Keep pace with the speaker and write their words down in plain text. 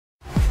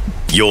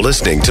You're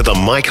listening to the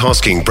Mike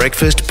Hosking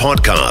Breakfast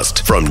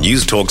Podcast from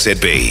News Talk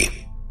ZB.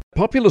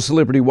 Popular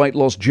celebrity weight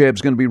loss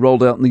jab's going to be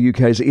rolled out in the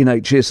UK's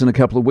NHS in a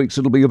couple of weeks.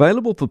 It'll be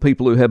available for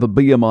people who have a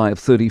BMI of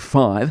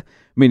 35,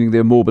 meaning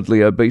they're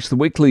morbidly obese. The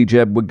weekly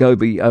jab,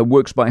 Wegovy,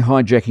 works by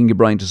hijacking your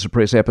brain to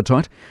suppress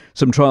appetite.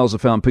 Some trials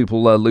have found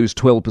people lose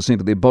 12%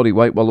 of their body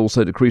weight while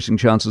also decreasing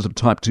chances of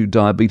type 2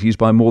 diabetes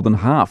by more than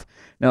half.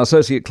 Now,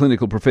 Associate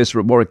Clinical Professor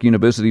at Warwick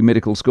University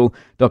Medical School,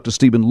 Dr.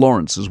 Stephen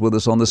Lawrence, is with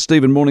us on this.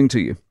 Stephen, morning to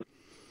you.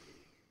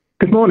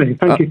 Good morning.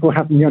 Thank you for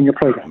having me on your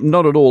programme.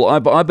 Not at all.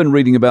 I've been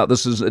reading about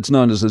this. It's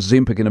known as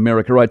Ozempic in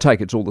America. I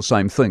take it's all the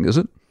same thing, is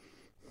it?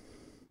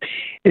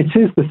 It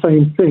is the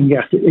same thing,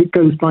 yes. It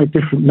goes by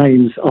different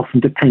names,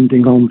 often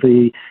depending on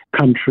the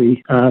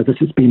country that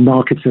it's been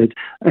marketed.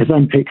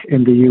 Ozempic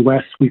in the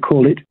US, we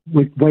call it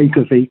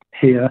Wegovy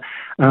here,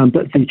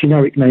 but the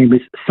generic name is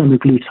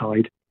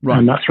semaglutide, right.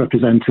 And that's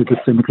represented as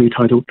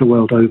semaglutide the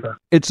world over.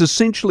 It's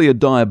essentially a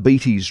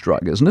diabetes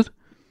drug, isn't it?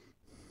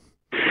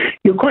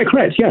 You're quite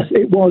correct, yes.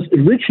 It was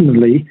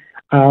originally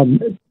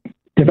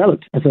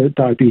developed as a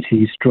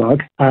diabetes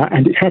drug,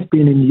 and it has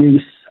been in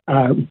use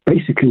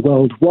basically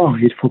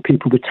worldwide for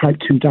people with type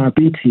 2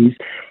 diabetes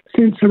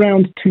since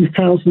around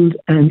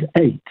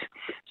 2008.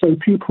 So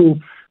people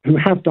who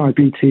have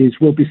diabetes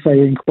will be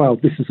saying, well,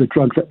 this is a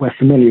drug that we're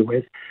familiar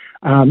with.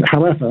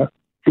 However,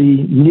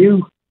 the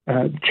new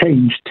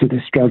change to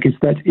this drug is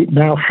that it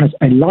now has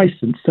a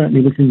license,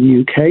 certainly within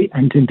the UK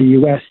and in the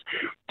US,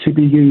 to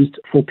be used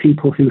for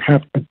people who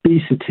have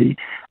obesity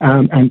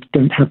and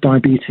don't have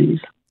diabetes.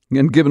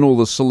 And given all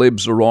the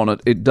celebs are on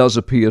it, it does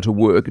appear to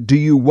work. Do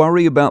you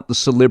worry about the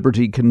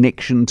celebrity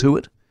connection to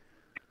it?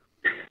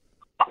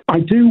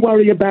 I do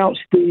worry about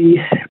the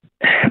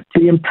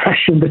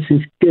impression that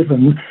is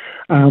given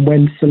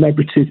when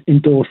celebrities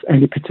endorse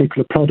any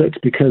particular product,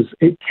 because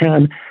it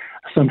can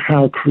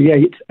somehow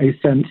create a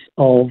sense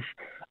of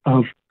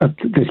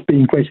this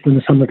being greater than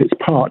the sum of its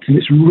parts. And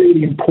it's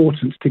really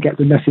important to get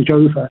the message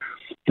over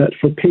that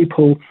for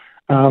people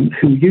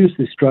who use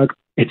this drug,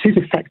 it is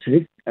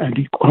effective, and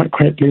you quite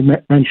correctly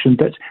mentioned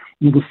that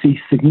you will see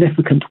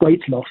significant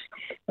weight loss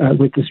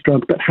with this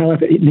drug. But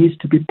however, it needs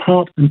to be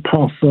part and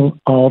parcel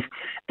of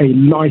a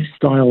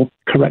lifestyle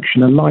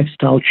correction, a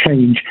lifestyle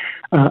change.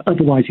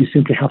 Otherwise, you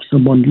simply have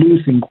someone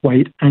losing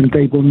weight and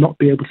they will not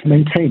be able to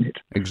maintain it.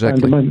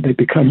 Exactly. And the moment they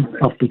become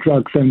off the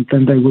drug, then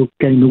they will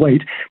gain the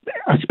weight.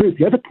 I suppose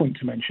the other point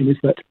to mention is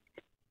that,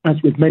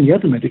 as with many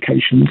other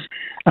medications,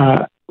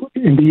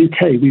 in the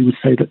UK, we would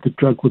say that the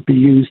drug would be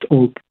used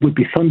or would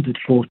be funded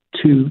for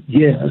 2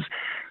 years,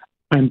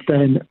 and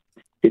then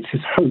it's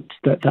hoped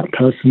that that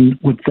person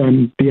would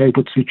then be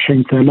able to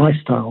change their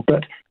lifestyle.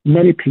 But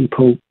many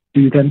people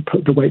do then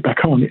put the weight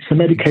back on. It's a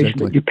medication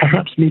that you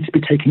perhaps need to be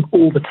taking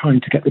all the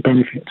time to get the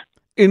benefit.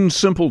 In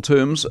simple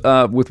terms,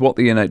 with what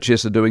the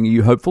NHS are doing, are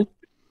you hopeful?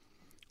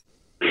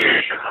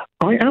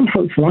 I am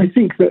hopeful. I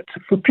think that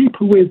for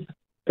people with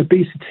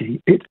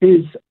obesity, it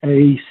is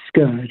a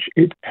scourge.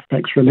 It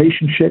affects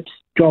relationships,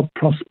 job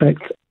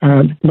prospects,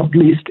 and not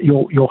least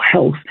your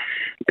health.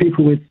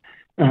 People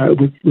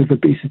with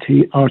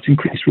obesity are at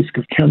increased risk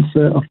of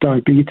cancer, of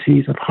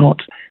diabetes, of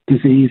heart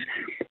disease.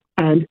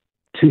 And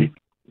to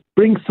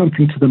bring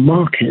something to the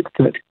market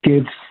that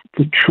gives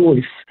the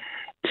choice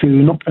to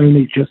not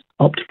only just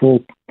opt for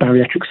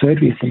bariatric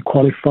surgery if they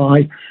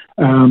qualify,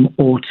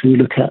 or to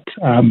look at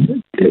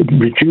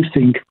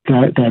reducing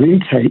their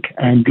intake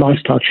and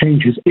lifestyle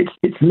changes,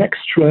 it's an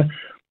extra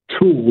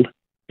tool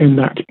in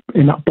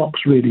that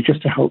box, really,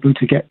 just to help them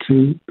to get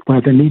to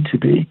where they need to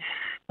be,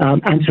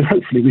 and to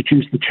hopefully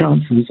reduce the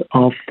chances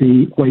of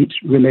the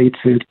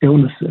weight-related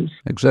illnesses.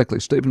 Exactly.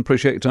 Stephen,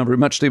 appreciate your time very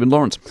much. Stephen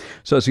Lawrence,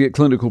 Associate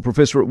Clinical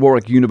Professor at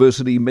Warwick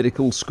University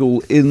Medical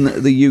School in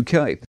the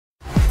UK.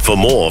 For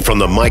more from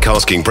the Mike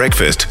Hosking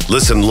Breakfast,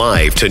 listen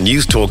live to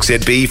News Talk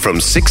ZB from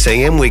 6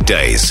 a.m.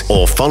 weekdays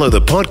or follow the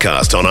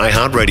podcast on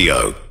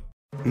iHeartRadio.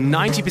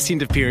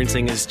 90% of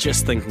parenting is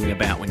just thinking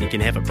about when you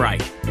can have a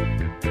break.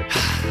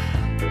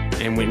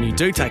 And when you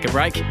do take a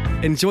break,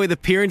 enjoy the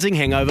Parenting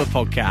Hangover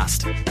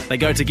podcast. They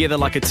go together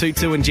like a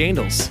tutu and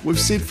jandals. We've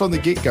said from the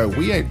get-go,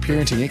 we ain't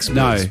parenting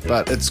experts,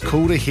 but it's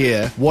cool to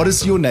hear, what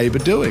is your neighbour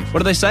doing?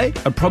 What do they say?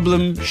 A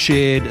problem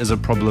shared is a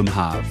problem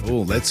halved.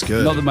 Oh, that's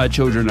good. Not that my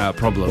children are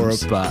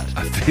problems, but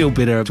I feel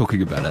better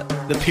talking about it.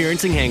 The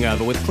Parenting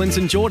Hangover with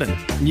Clinton Jordan.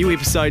 New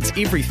episodes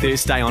every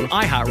Thursday on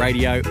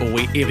iHeartRadio or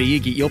wherever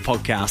you get your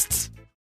podcasts.